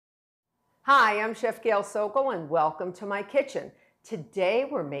Hi, I'm Chef Gail Sokol and welcome to my kitchen. Today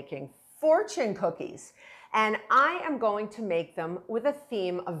we're making fortune cookies and I am going to make them with a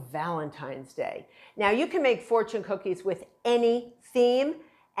theme of Valentine's Day. Now you can make fortune cookies with any theme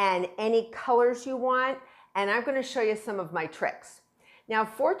and any colors you want, and I'm going to show you some of my tricks. Now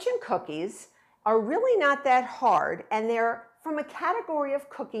fortune cookies are really not that hard, and they're from a category of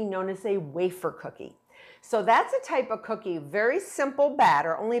cookie known as a wafer cookie. So that's a type of cookie, very simple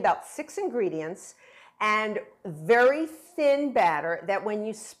batter, only about 6 ingredients, and very thin batter that when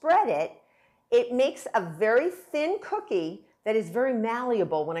you spread it, it makes a very thin cookie that is very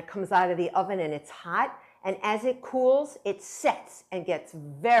malleable when it comes out of the oven and it's hot. And as it cools, it sets and gets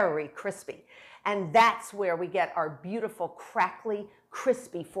very crispy. And that's where we get our beautiful, crackly,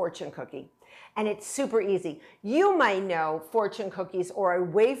 crispy fortune cookie. And it's super easy. You might know fortune cookies or a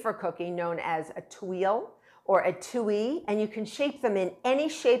wafer cookie known as a tuile or a tuile, and you can shape them in any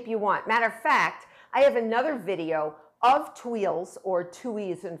shape you want. Matter of fact, I have another video of tuiles or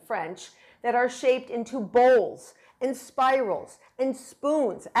tuiles in French that are shaped into bowls and spirals and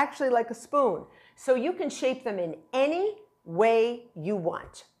spoons, actually like a spoon. So you can shape them in any way you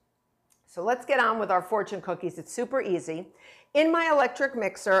want. So let's get on with our fortune cookies. It's super easy. In my electric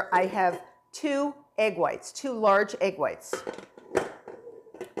mixer, I have 2 egg whites, 2 large egg whites.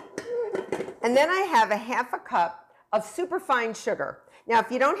 And then I have a ½ cup of superfine sugar. Now,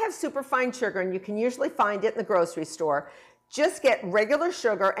 if you don't have superfine sugar, and you can usually find it in the grocery store, just get regular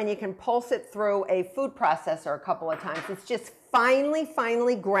sugar and you can pulse it through a food processor a couple of times. It's just finely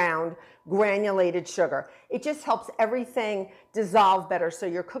ground granulated sugar. It just helps everything dissolve better so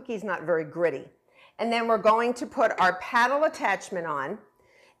your cookie's not very gritty. And then we're going to put our paddle attachment on,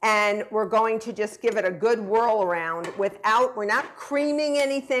 and we're going to just give it a good whirl around we're not creaming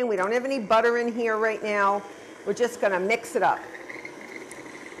anything. We don't have any butter in here right now. We're just gonna mix it up.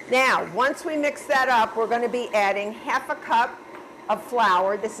 Now, once we mix that up, we're going to be adding ½ cup of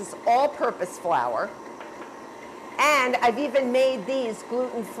flour. This is all-purpose flour. And I've even made these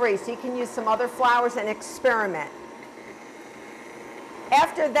gluten-free, so you can use some other flours and experiment.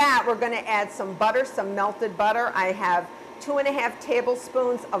 After that, we're going to add some butter, some melted butter. I have 2½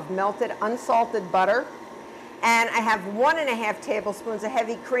 tablespoons of melted unsalted butter. And I have 1½ tablespoons of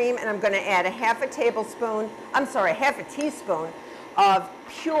heavy cream, and I'm going to add ½ teaspoon of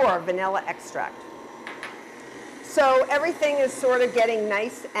pure vanilla extract. So everything is sort of getting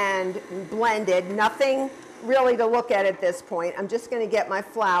nice and blended. Nothing really to look at this point. I'm just going to get my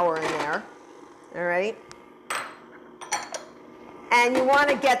flour in there. All right. And you want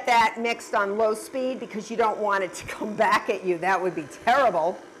to get that mixed on low speed because you don't want it to come back at you. That would be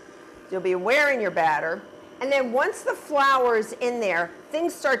terrible. You'll be wearing your batter. And then once the flour is in there,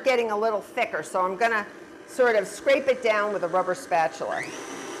 things start getting a little thicker. So I'm going to sort of scrape it down with a rubber spatula.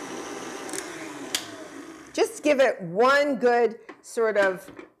 Just give it one good sort of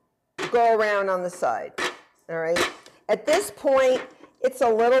go around on the side. All right. At this point, it's a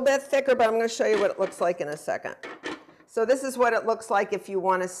little bit thicker, but I'm going to show you what it looks like in a second. So this is what it looks like if you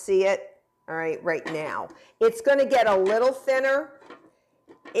want to see it, all right, right now. It's going to get a little thinner.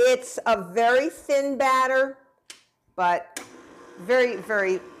 It's a very thin batter, but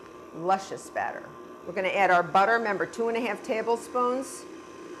very luscious batter. We're going to add our butter. Remember, 2½ tablespoons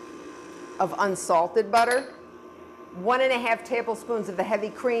of unsalted butter, 1½ tablespoons of the heavy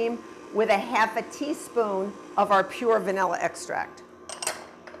cream with a ½ teaspoon of our pure vanilla extract.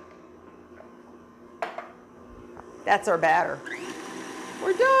 That's our batter.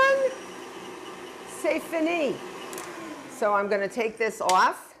 We're done. C'est fini. So I'm going to take this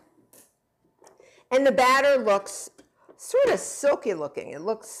off. And the batter looks sort of silky looking. It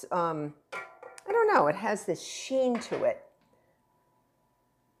looks, I don't know, it has this sheen to it.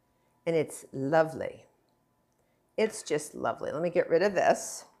 And it's lovely. It's just lovely. Let me get rid of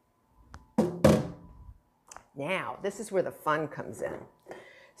this. Now, this is where the fun comes in.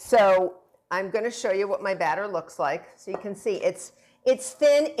 So I'm going to show you what my batter looks like. So you can see it's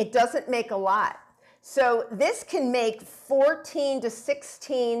thin. It doesn't make a lot. So this can make 14 to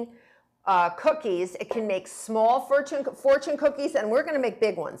 16 cookies. It can make small fortune cookies, and we're going to make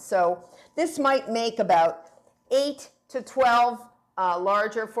big ones. So this might make about 8 to 12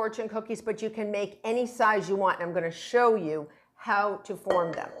 larger fortune cookies, but you can make any size you want. And I'm going to show you how to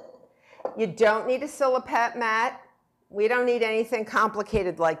form them. You don't need a Sillipat mat. We don't need anything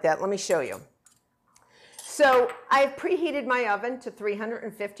complicated like that. Let me show you. So I've preheated my oven to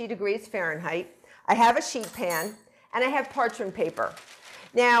 350 degrees Fahrenheit. I have a sheet pan, and I have parchment paper.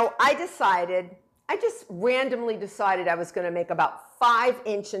 Now, I just randomly decided I was going to make about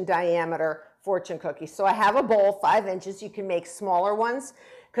 5-inch in diameter fortune cookies. So I have a bowl, 5 inches. You can make smaller ones.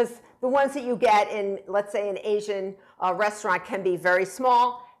 because the ones that you get in, let's say, an Asian restaurant can be very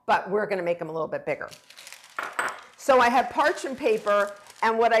small, but we're going to make them a little bit bigger. So I have parchment paper,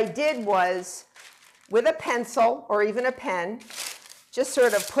 and what I did was, with a pencil or even a pen, just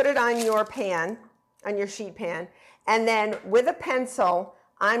sort of put it on your pan, on your sheet pan, and then with a pencil,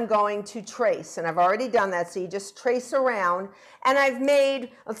 I'm going to trace, and I've already done that, so you just trace around, and I've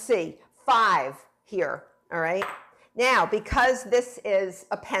made, let's see, 5 here, all right? Now, because this is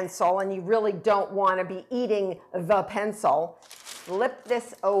a pencil, and you really don't want to be eating the pencil, flip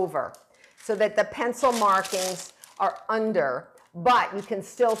this over so that the pencil markings are under, but you can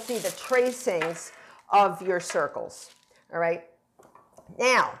still see the tracings of your circles, all right?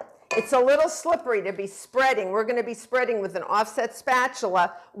 Now, it's a little slippery to be spreading. We're going to be spreading with an offset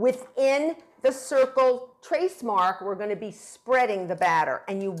spatula. Within the circle trace mark, we're going to be spreading the batter,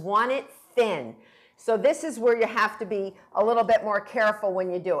 and you want it thin. So this is where you have to be a little bit more careful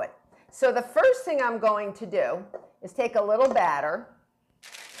when you do it. So the first thing I'm going to do is take a little batter,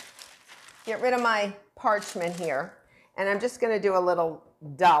 get rid of my parchment here, and I'm just going to do a little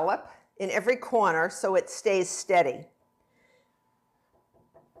dollop in every corner so it stays steady.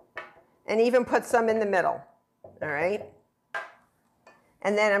 And even put some in the middle, all right?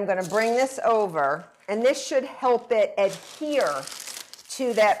 And then I'm going to bring this over, and this should help it adhere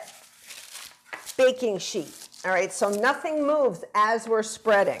to that baking sheet, all right? So nothing moves as we're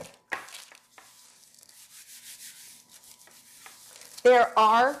spreading. There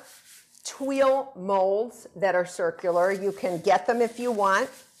are tuile molds that are circular. You can get them if you want,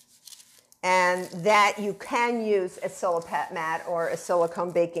 and that you can use a Silapat mat or a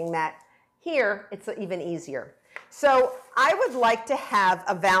silicone baking mat. Here, it's even easier. So I would like to have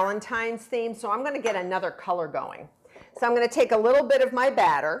a Valentine's theme, so I'm going to get another color going. So I'm going to take a little bit of my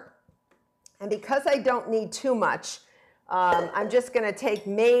batter, and because I don't need too much, I'm just going to take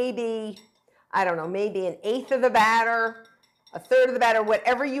maybe, I don't know, maybe 1/8 of the batter, 1/3 of the batter,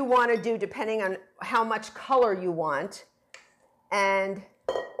 whatever you want to do depending on how much color you want. And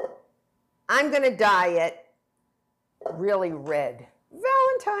I'm going to dye it really red.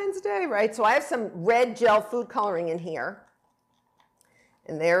 Valentine's Day, right? So I have some red gel food coloring in here.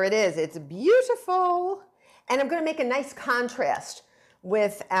 And there it is. It's beautiful. And I'm going to make a nice contrast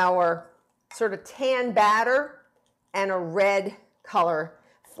with our sort of tan batter and a red color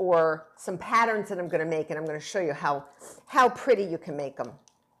for some patterns that I'm going to make. And I'm going to show you how pretty you can make them.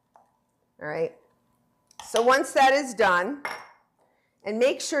 All right. So once that is done, and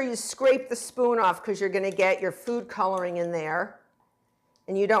make sure you scrape the spoon off because you're going to get your food coloring in there.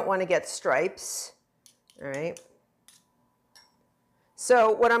 And you don't want to get stripes, all right?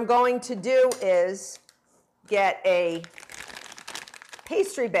 So what I'm going to do is get a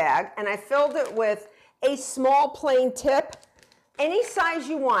pastry bag, and I filled it with a small plain tip, any size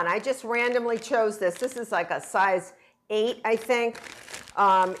you want. I just randomly chose this. This is like a size 8, I think.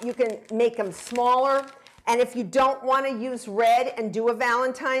 You can make them smaller. And if you don't want to use red and do a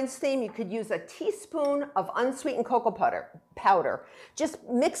Valentine's theme, you could use a teaspoon of unsweetened cocoa powder. Just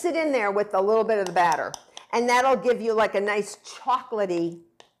mix it in there with a little bit of the batter. And that'll give you like a nice chocolatey,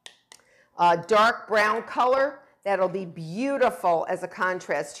 dark brown color. That'll be beautiful as a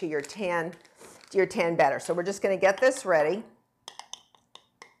contrast to your tan batter. So we're just going to get this ready.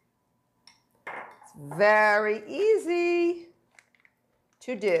 It's very easy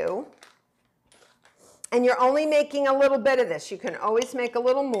to do. And you're only making a little bit of this. You can always make a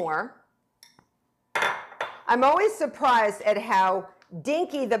little more. I'm always surprised at how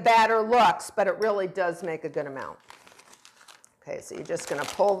dinky the batter looks, but it really does make a good amount. Okay, so you're just going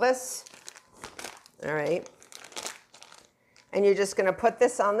to pull this, all right? And you're just going to put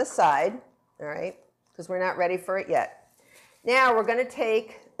this on the side, all right? Because we're not ready for it yet. Now we're going to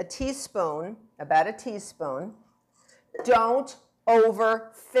take a teaspoon, about a teaspoon. Don't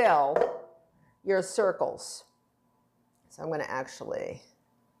overfill your circles. So I'm going to actually,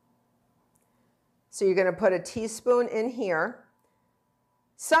 so you're going to put a teaspoon in here.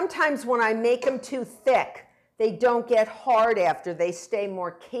 Sometimes when I make them too thick, they don't get hard after, they stay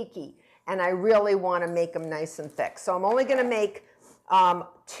more cakey, and I really want to make them nice and thick. So I'm only going to make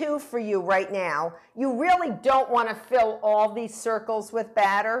 2 for you right now. You really don't want to fill all these circles with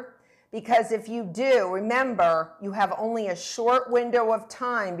batter, because if you do, remember, you have only a short window of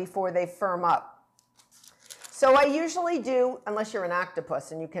time before they firm up. So I usually do, unless you're an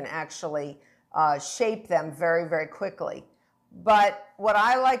octopus and you can actually shape them very, very quickly. But what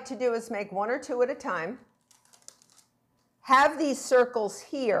I like to do is make 1 or 2 at a time. Have these circles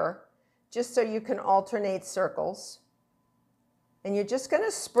here, just so you can alternate circles. And you're just going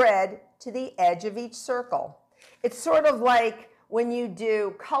to spread to the edge of each circle. It's sort of like when you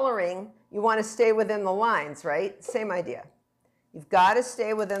do coloring, you want to stay within the lines, right? Same idea. You've got to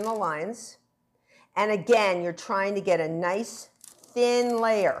stay within the lines. And again, you're trying to get a nice thin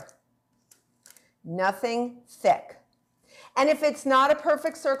layer. Nothing thick. And if it's not a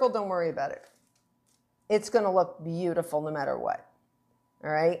perfect circle, don't worry about it. It's going to look beautiful no matter what.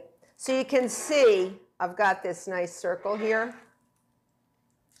 All right? So you can see I've got this nice circle here.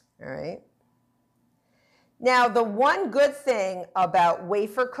 All right? Now, the one good thing about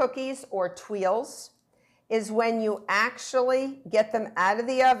wafer cookies or tuiles is when you actually get them out of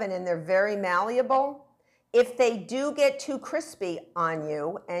the oven and they're very malleable, if they do get too crispy on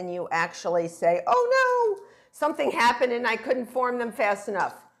you and you actually say, oh no, something happened and I couldn't form them fast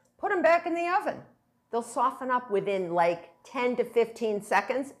enough, put them back in the oven. They'll soften up within like 10 to 15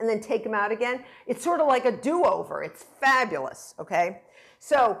 seconds and then take them out again. It's sort of like a do-over. It's fabulous, okay?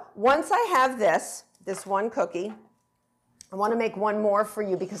 So once I have this one cookie, I want to make one more for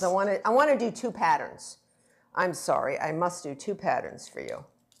you because I want to do 2 patterns. I'm sorry, I must do 2 patterns for you.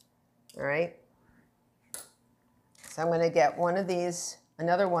 All right? So I'm going to get one of these,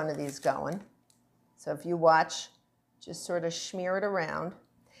 another one of these going. So if you watch, just sort of smear it around.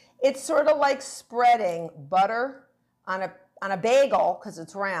 It's sort of like spreading butter on a bagel because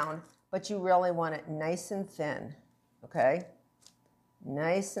it's round, but you really want it nice and thin, okay?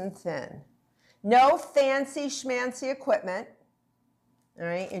 Nice and thin. No fancy schmancy equipment, all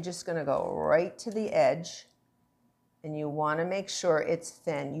right? You're just going to go right to the edge, and you want to make sure it's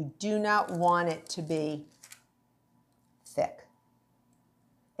thin. You do not want it to be thick.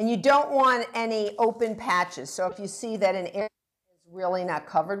 And you don't want any open patches. So if you see that an area is really not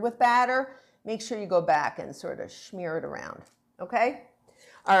covered with batter, make sure you go back and sort of smear it around, okay?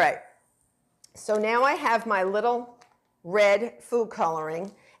 All right, so now I have my little red food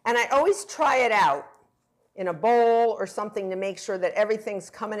coloring, and I always try it out in a bowl or something to make sure that everything's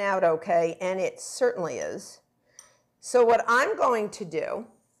coming out okay, and it certainly is. So what I'm going to do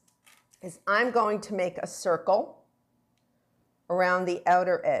is I'm going to make a circle around the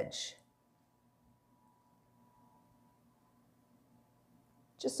outer edge.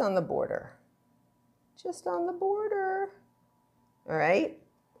 Just on the border. Just on the border. All right?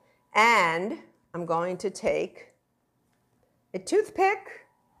 And I'm going to take a toothpick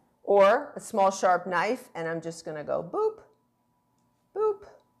or a small sharp knife, and I'm just going to go boop, boop.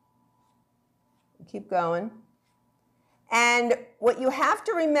 Keep going. And what you have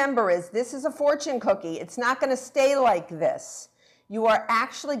to remember is this is a fortune cookie. It's not going to stay like this. You are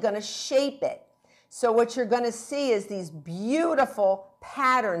actually going to shape it. So what you're going to see is these beautiful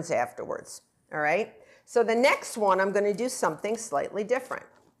patterns afterwards. All right? So the next one, I'm going to do something slightly different.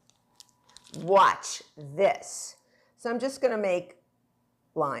 Watch this. So I'm just going to make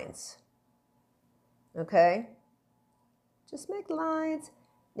lines. Okay? Just make lines.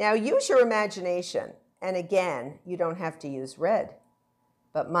 Now use your imagination. And again, you don't have to use red.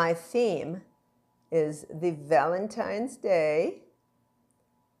 But my theme is the Valentine's Day.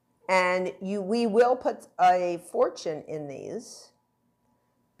 And we will put a fortune in these.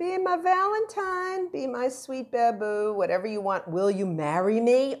 Be my Valentine, be my sweet baboo, whatever you want. Will you marry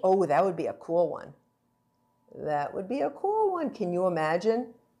me? Oh, that would be a cool one. That would be a cool one. Can you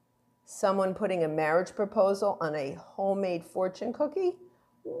imagine someone putting a marriage proposal on a homemade fortune cookie?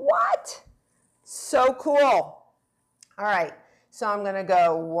 What? So cool. All right, so I'm going to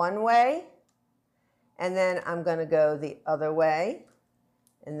go one way, and then I'm going to go the other way,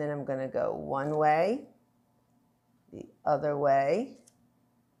 and then I'm going to go one way, the other way,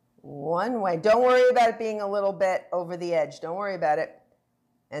 one way. Don't worry about it being a little bit over the edge. Don't worry about it.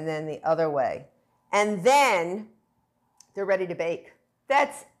 And then the other way. And then they're ready to bake.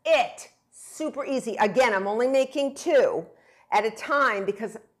 That's it. Super easy. Again, I'm only making 2 at a time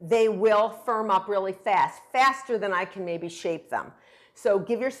because they will firm up really fast, faster than I can maybe shape them. So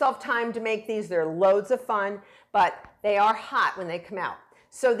give yourself time to make these. They're loads of fun, but they are hot when they come out.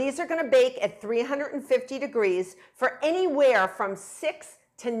 So these are going to bake at 350 degrees for anywhere from 6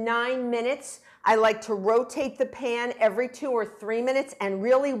 to 9 minutes. I like to rotate the pan every 2 or 3 minutes and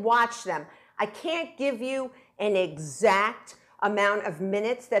really watch them. I can't give you an exact amount of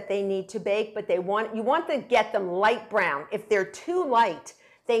minutes that they need to bake, but you want to get them light brown. If they're too light,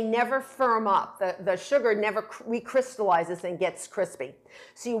 they never firm up. The sugar never recrystallizes and gets crispy.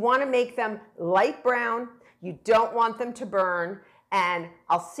 So you want to make them light brown. You don't want them to burn. And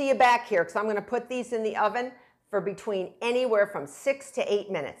I'll see you back here because I'm going to put these in the oven for between anywhere from 6 to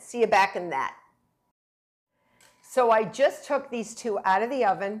 8 minutes. See you back in that. So I just took these 2 out of the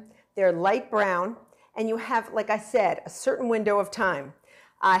oven. They're light brown. And you have, like I said, a certain window of time.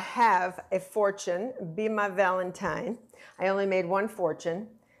 I have a fortune, be my Valentine. I only made one fortune,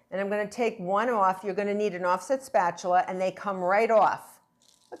 and I'm going to take one off. You're going to need an offset spatula, and they come right off.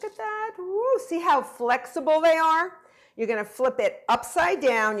 Look at that. Woo, see how flexible they are? You're going to flip it upside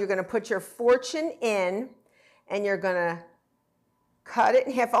down. You're going to put your fortune in, and you're going to cut it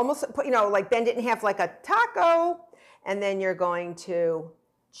in half, almost, like bend it in half like a taco, and then you're going to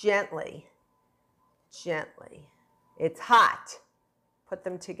gently, it's hot, put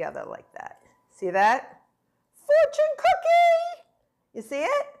them together like that. See that? Fortune cookie! You see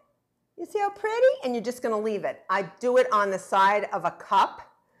it? You see how pretty? And you're just going to leave it. I do it on the side of a cup.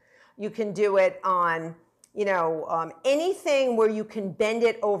 You can do it on, anything where you can bend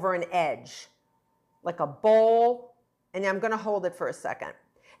it over an edge, like a bowl. And I'm going to hold it for a second.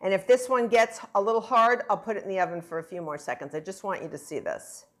 And if this one gets a little hard, I'll put it in the oven for a few more seconds. I just want you to see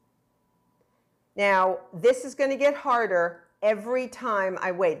this. Now, this is going to get harder every time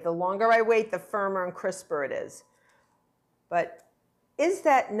I wait. The longer I wait, the firmer and crisper it is. But is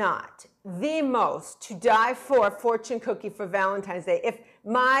that not the most to die for fortune cookie for Valentine's Day? If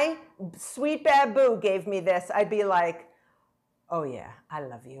my sweet babu gave me this, I'd be like, oh yeah, I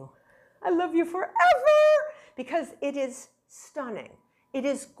love you. I love you forever. Because it is stunning. It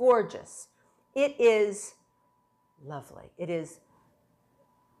is gorgeous. It is lovely. It is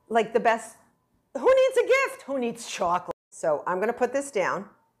like the best. Who needs a gift? Who needs chocolate? So I'm going to put this down.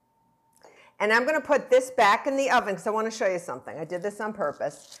 And I'm going to put this back in the oven because I want to show you something. I did this on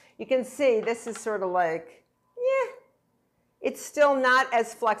purpose. You can see this is sort of like, it's still not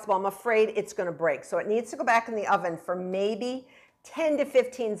as flexible. I'm afraid it's going to break. So it needs to go back in the oven for maybe 10 to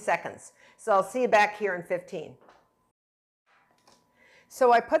 15 seconds. So I'll see you back here in 15.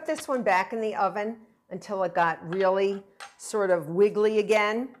 So I put this one back in the oven until it got really sort of wiggly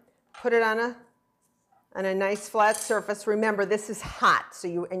again. Put it on a nice flat surface. Remember, this is hot, so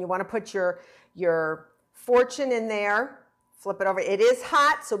you want to put your fortune in there. Flip it over. It is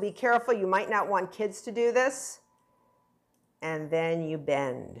hot, so be careful. You might not want kids to do this. And then you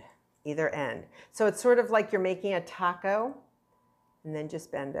bend either end. So it's sort of like you're making a taco, and then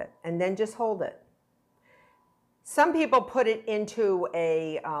just bend it, and then just hold it. Some people put it into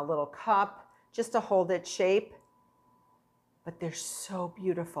a little cup just to hold its shape, but they're so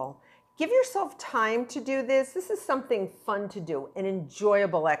beautiful. Give yourself time to do this. This is something fun to do, an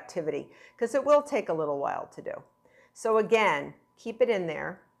enjoyable activity, because it will take a little while to do. So again, keep it in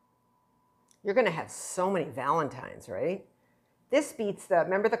there. You're going to have so many Valentines, right? This beats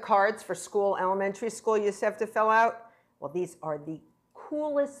remember the cards for school, elementary school you used to have to fill out? Well, these are the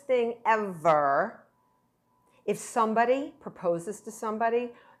coolest thing ever. If somebody proposes to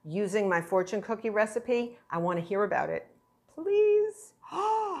somebody using my fortune cookie recipe, I want to hear about it. Please.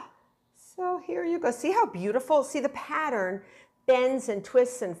 So here you go. See how beautiful? See the pattern bends and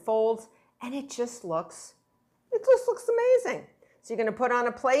twists and folds, and it just looks amazing. So you're going to put on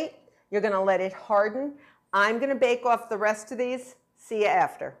a plate. You're going to let it harden. I'm going to bake off the rest of these. See you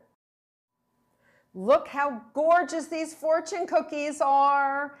after. Look how gorgeous these fortune cookies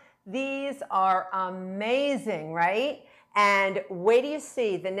are. These are amazing, right? And wait till you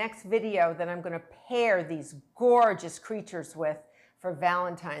see the next video that I'm going to pair these gorgeous creatures with for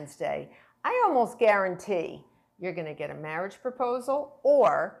Valentine's Day. I almost guarantee you're going to get a marriage proposal,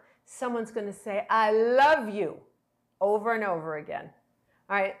 or someone's going to say, I love you, over and over again.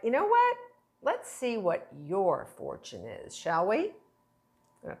 All right, you know what? Let's see what your fortune is, shall we? I'm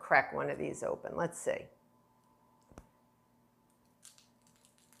going to crack one of these open. Let's see.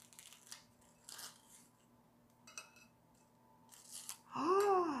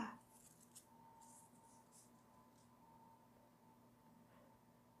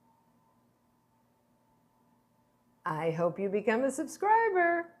 I hope you become a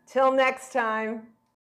subscriber. Till next time.